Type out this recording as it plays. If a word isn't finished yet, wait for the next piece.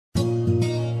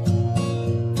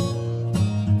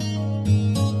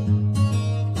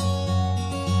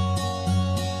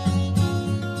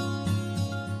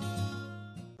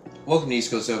Welcome to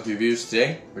East Coast Oak Reviews.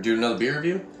 Today, we're doing another beer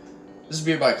review. This is a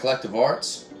beer by Collective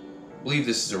Arts. I believe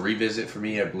this is a revisit for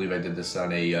me. I believe I did this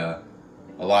on a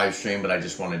live stream, but I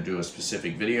just wanted to do a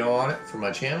specific video on it for my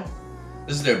channel.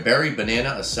 This is their Berry,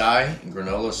 Banana, Acai, and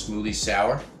Granola Smoothie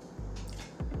Sour.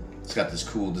 It's got this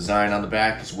cool design on the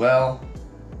back as well.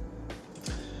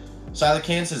 Side of the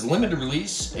can says limited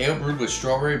release, ale brewed with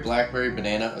strawberry, blackberry,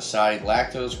 banana, acai,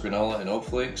 lactose, granola, and oat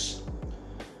flakes.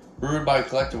 Brewed by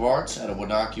Collective Arts out of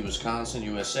Winooki, Wisconsin,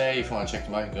 USA. If you want to check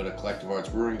them out, you can go to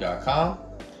collectiveartsbrewing.com.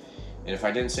 And if I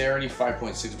didn't say already,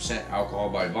 5.6% alcohol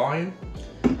by volume.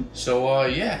 So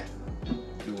yeah, do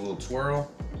a little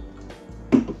twirl.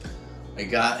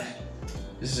 This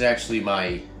is actually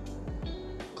my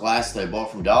glass that I bought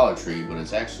from Dollar Tree, but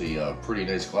it's actually a pretty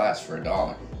nice glass for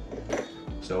 $1.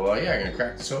 So yeah, I'm gonna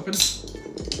crack this open.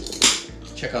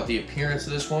 Check out the appearance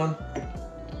of this one.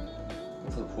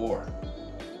 Look for the pour.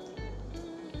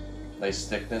 Nice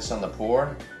thickness on the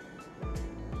pour.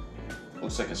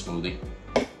 Looks like a smoothie.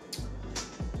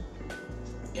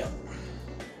 Yep.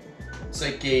 It's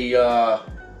like a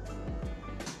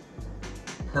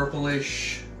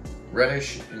purplish,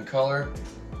 reddish in color.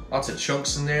 Lots of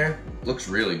chunks in there. Looks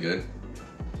really good.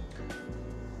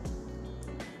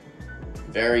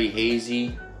 Very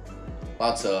hazy.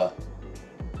 Lots of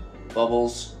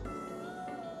bubbles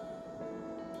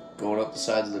going up the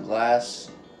sides of the glass.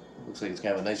 Looks like it's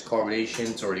got a nice carbonation.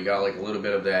 It's already got like a little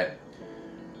bit of that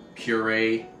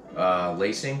puree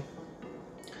lacing.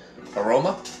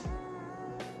 Aroma.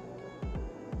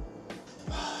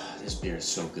 This beer is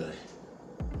so good.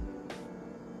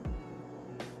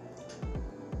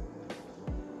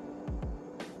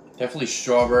 Definitely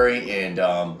strawberry and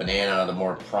banana are the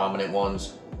more prominent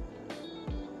ones.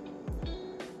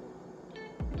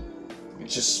 It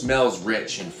just smells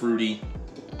rich and fruity.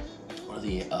 What are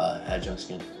the adjuncts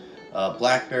again?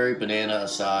 Blackberry, banana,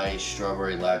 acai,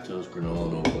 strawberry, lactose, granola,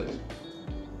 and oat flakes.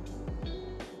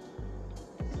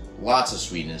 Lots of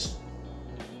sweetness.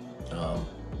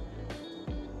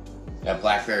 That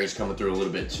blackberry's coming through a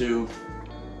little bit too.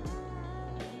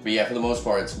 But yeah, for the most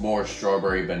part, it's more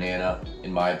strawberry, banana,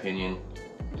 in my opinion.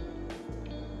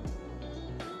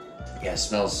 Yeah, it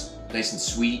smells nice and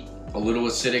sweet, a little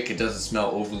acidic. It doesn't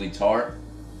smell overly tart.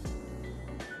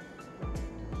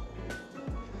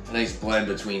 A nice blend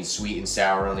between sweet and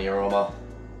sour on the aroma.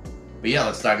 But yeah,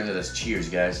 let's dive into this. Cheers,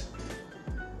 guys.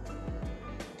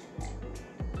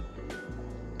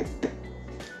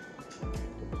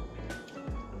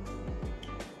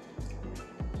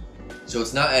 So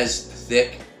it's not as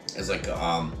thick as like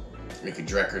a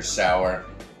Drecker sour,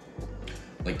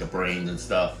 like the brains and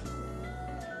stuff.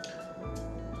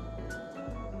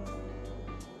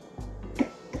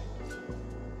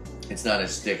 It's not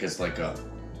as thick as like a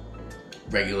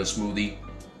regular smoothie,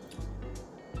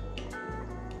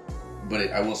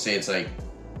 but I will say it's like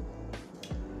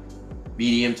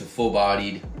medium to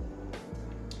full-bodied.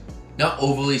 Not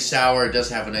overly sour. It does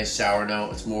have a nice sour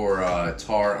note. It's more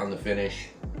tart on the finish.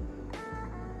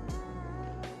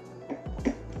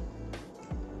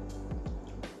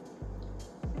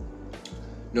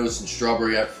 Notice some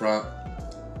strawberry up front.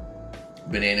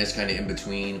 Banana's kind of in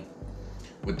between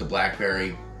with the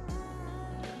blackberry.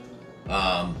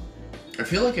 I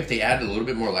feel like if they added a little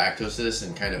bit more lactose to this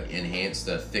and kind of enhanced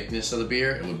the thickness of the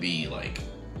beer, it would be like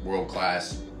world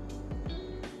class.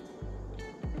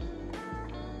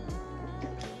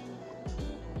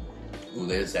 Ooh,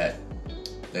 there's that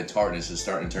tartness is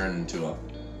starting to turn into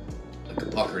like a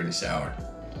puckering sour.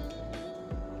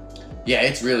 Yeah,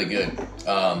 it's really good.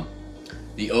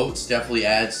 The oats definitely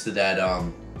adds to that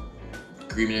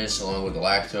creaminess along with the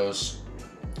lactose.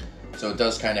 So it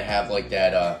does kind of have like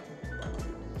that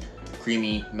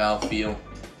creamy mouthfeel.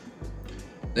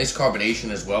 Nice carbonation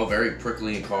as well, very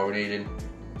prickly and carbonated.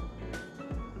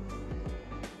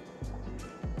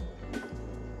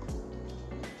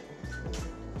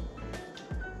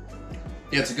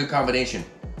 Yeah, it's a good combination.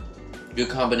 Good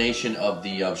combination of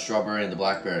the strawberry and the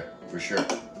blackberry, for sure.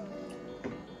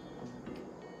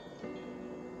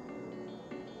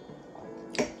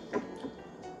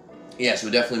 Yeah, so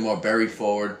definitely more berry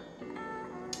forward.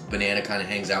 Banana kind of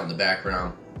hangs out in the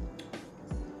background.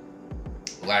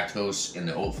 Lactose and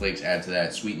the oat flakes add to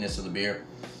that sweetness of the beer.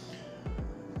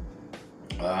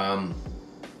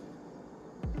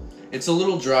 It's a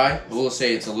little dry. I will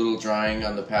say it's a little drying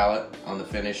on the palate, on the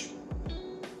finish.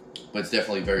 But it's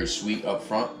definitely very sweet up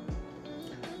front.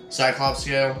 Cyclops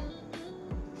scale,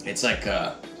 it's like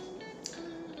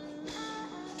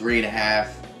 3.5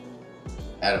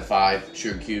 out of 5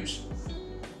 sugar cubes.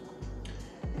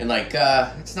 And like,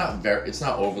 it's not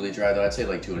overly dry though. I'd say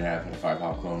like 2.5 out of 5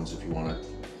 hop cones if you want it.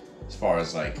 As far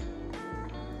as like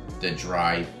the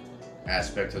dry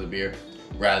aspect of the beer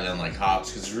rather than like hops,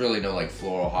 because there's really no like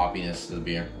floral hoppiness to the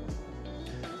beer,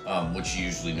 which you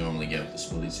usually normally get with the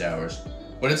smoothie sours.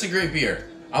 But it's a great beer.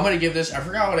 I'm gonna give this, I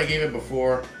forgot what I gave it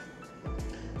before.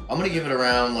 I'm gonna give it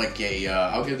around like a,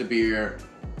 I'll give the beer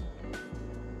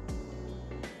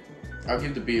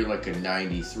like a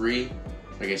 93.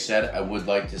 Like I said, I would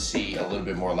like to see a little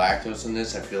bit more lactose in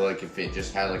this. I feel like if it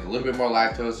just had like a little bit more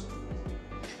lactose,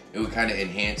 it would kind of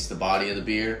enhance the body of the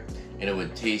beer, and it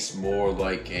would taste more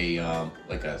like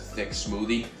a thick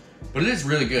smoothie. But it is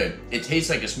really good. It tastes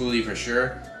like a smoothie for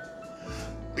sure.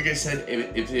 Like I said,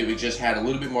 if it just had a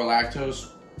little bit more lactose,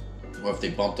 or if they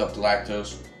bumped up the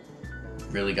lactose,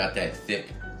 really got that thick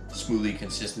smoothie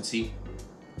consistency,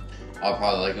 I'll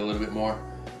probably like it a little bit more.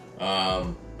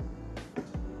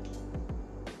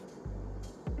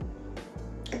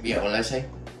 Yeah, what did I say?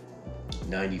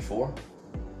 94?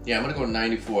 Yeah, I'm gonna go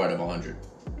 94 out of 100.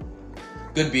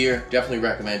 Good beer, definitely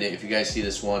recommend it. If you guys see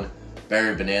this one,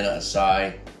 berry banana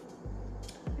acai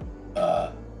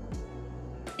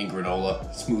in granola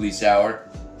smoothie sour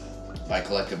by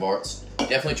Collective Arts.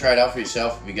 Definitely try it out for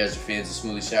yourself if you guys are fans of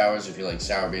smoothie sours, if you like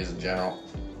sour beers in general.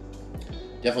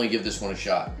 Definitely give this one a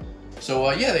shot.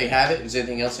 So yeah, there you have it. If there's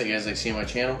anything else that you guys like to see on my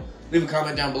channel, leave a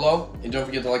comment down below, and don't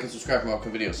forget to like and subscribe for more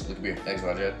upcoming videos. Look at beer.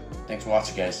 Thanks for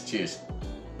watching, guys. Cheers.